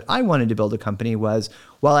in the way that I wanted to build a company was,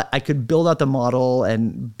 well, I could build out the model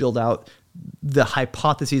and build out the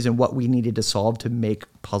hypotheses and what we needed to solve to make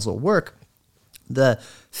Puzzle work. The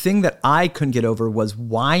thing that I couldn't get over was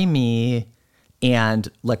why me and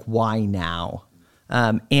like why now?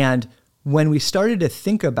 And when we started to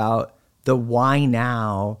think about the why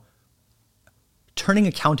now, turning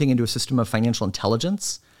accounting into a system of financial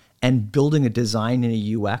intelligence and building a design and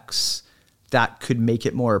a UX that could make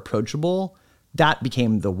it more approachable, that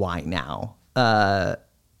became the why now.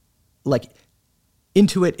 Like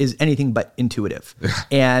Intuit is anything but intuitive.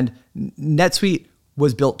 And NetSuite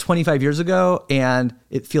was built 25 years ago, and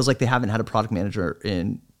it feels like they haven't had a product manager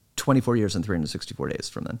in 24 years and 364 days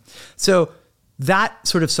from then. So that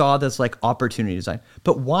sort of saw this like opportunity design.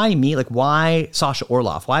 But why me? Like why Sasha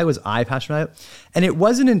Orloff? Why was I passionate about it? And it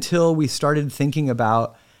wasn't until we started thinking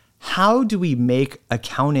about how do we make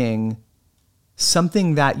accounting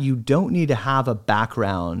something that you don't need to have a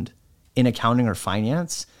background in accounting or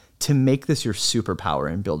finance to make this your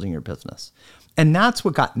superpower in building your business. And that's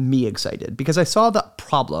what got me excited, because I saw the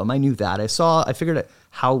problem. I knew that. I figured out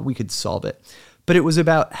how we could solve it. But it was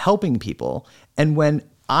about helping people. And when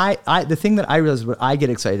the thing that I realized what I get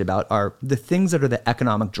excited about are the things that are the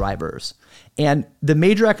economic drivers. And the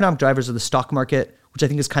major economic drivers are the stock market, which I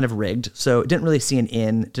think is kind of rigged. So it didn't really see an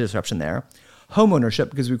end to disruption there. Home ownership,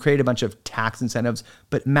 because we created a bunch of tax incentives,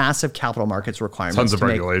 but massive capital markets requirements tons of to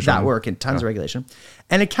regulation. Make that work, and tons of regulation.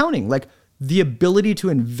 And accounting, like the ability to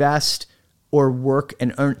invest or work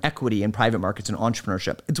and earn equity in private markets and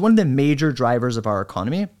entrepreneurship. It's one of the major drivers of our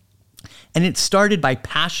economy. And it started by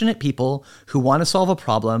passionate people who want to solve a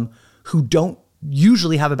problem, who don't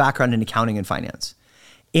usually have a background in accounting and finance.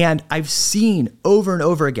 And I've seen over and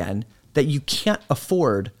over again that you can't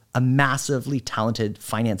afford a massively talented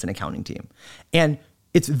finance and accounting team. And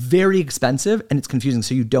it's very expensive and it's confusing,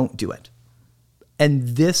 so you don't do it. And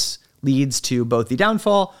this leads to both the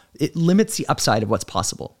downfall, it limits the upside of what's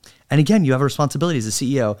possible. And again, you have a responsibility as a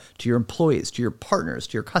CEO to your employees, to your partners,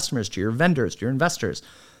 to your customers, to your vendors, to your investors.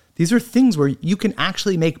 These are things where you can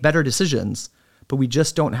actually make better decisions, but we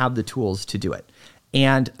just don't have the tools to do it.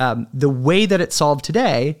 And the way that it's solved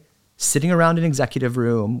today, sitting around an executive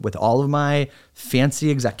room with all of my fancy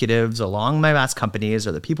executives along my vast companies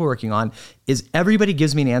or the people working on, is everybody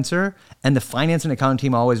gives me an answer, and the finance and accounting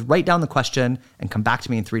team always write down the question and come back to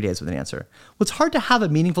me in 3 days with an answer. Well, it's hard to have a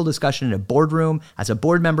meaningful discussion in a boardroom, as a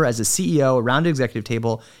board member, as a CEO, around an executive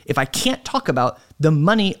table, if I can't talk about the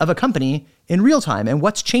money of a company in real time and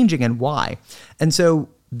what's changing and why. And so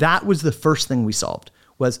that was the first thing we solved,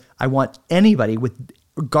 was I want anybody with,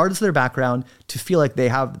 regardless of their background, to feel like they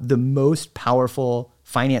have the most powerful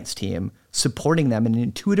finance team supporting them in an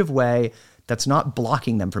intuitive way that's not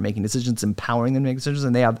blocking them from making decisions, empowering them to make decisions,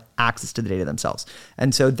 and they have access to the data themselves.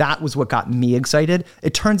 And so that was what got me excited.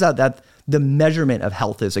 It turns out that the measurement of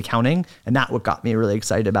health is accounting, and that's what got me really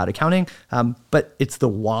excited about accounting. But it's the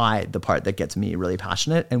why, the part that gets me really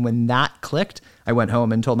passionate. And when that clicked, I went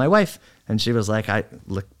home and told my wife, and she was like,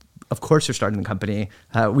 of course you're starting the company.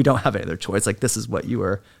 We don't have any other choice. Like, this is what you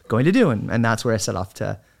are going to do. And that's where I set off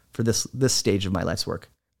for this stage of my life's work.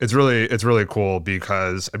 It's really cool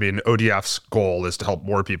because, I mean, ODF's goal is to help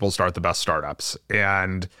more people start the best startups.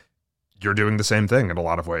 And you're doing the same thing in a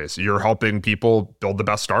lot of ways. You're helping people build the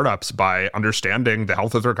best startups by understanding the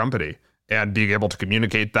health of their company and being able to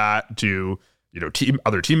communicate that to,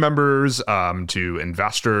 other team members, to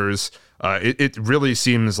investors. It really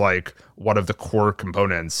seems like one of the core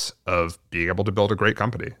components of being able to build a great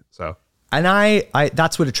company. So, and I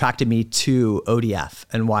that's what attracted me to ODF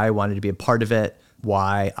and why I wanted to be a part of it,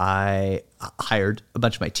 why I hired a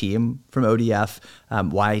bunch of my team from ODF,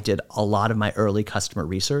 why I did a lot of my early customer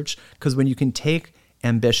research. Because when you can take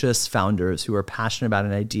ambitious founders who are passionate about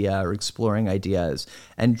an idea or exploring ideas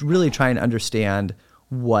and really try and understand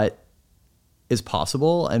what is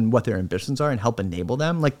possible and what their ambitions are and help enable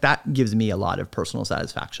them, like that gives me a lot of personal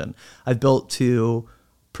satisfaction. I've built 2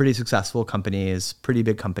 pretty successful companies, pretty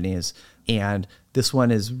big companies, and this one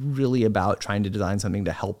is really about trying to design something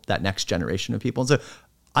to help that next generation of people. And so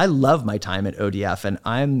I love my time at ODF, and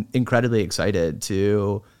I'm incredibly excited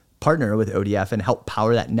to partner with ODF and help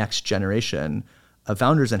power that next generation of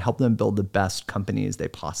founders and help them build the best companies they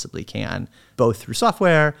possibly can, both through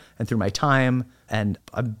software and through my time. And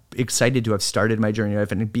I'm excited to have started my journey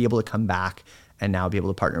and be able to come back and now be able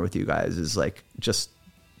to partner with you guys is like,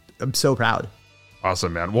 I'm so proud.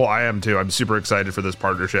 Awesome, man. Well, I am too. I'm super excited for this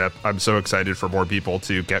partnership. I'm so excited for more people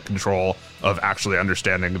to get control of actually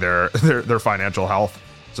understanding their financial health.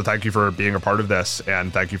 So thank you for being a part of this,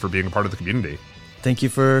 and thank you for being a part of the community. Thank you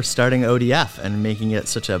for starting ODF and making it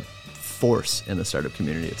such a force in the startup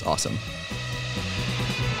community. It's awesome.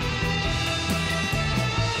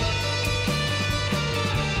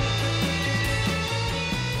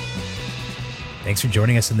 Thanks for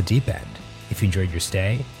joining us in the deep end. If you enjoyed your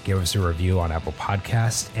stay, give us a review on Apple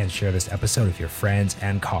Podcasts and share this episode with your friends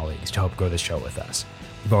and colleagues to help grow the show with us.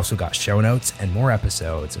 We've also got show notes and more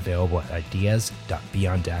episodes available at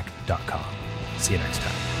ideas.beyonddeck.com. See you next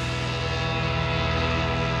time.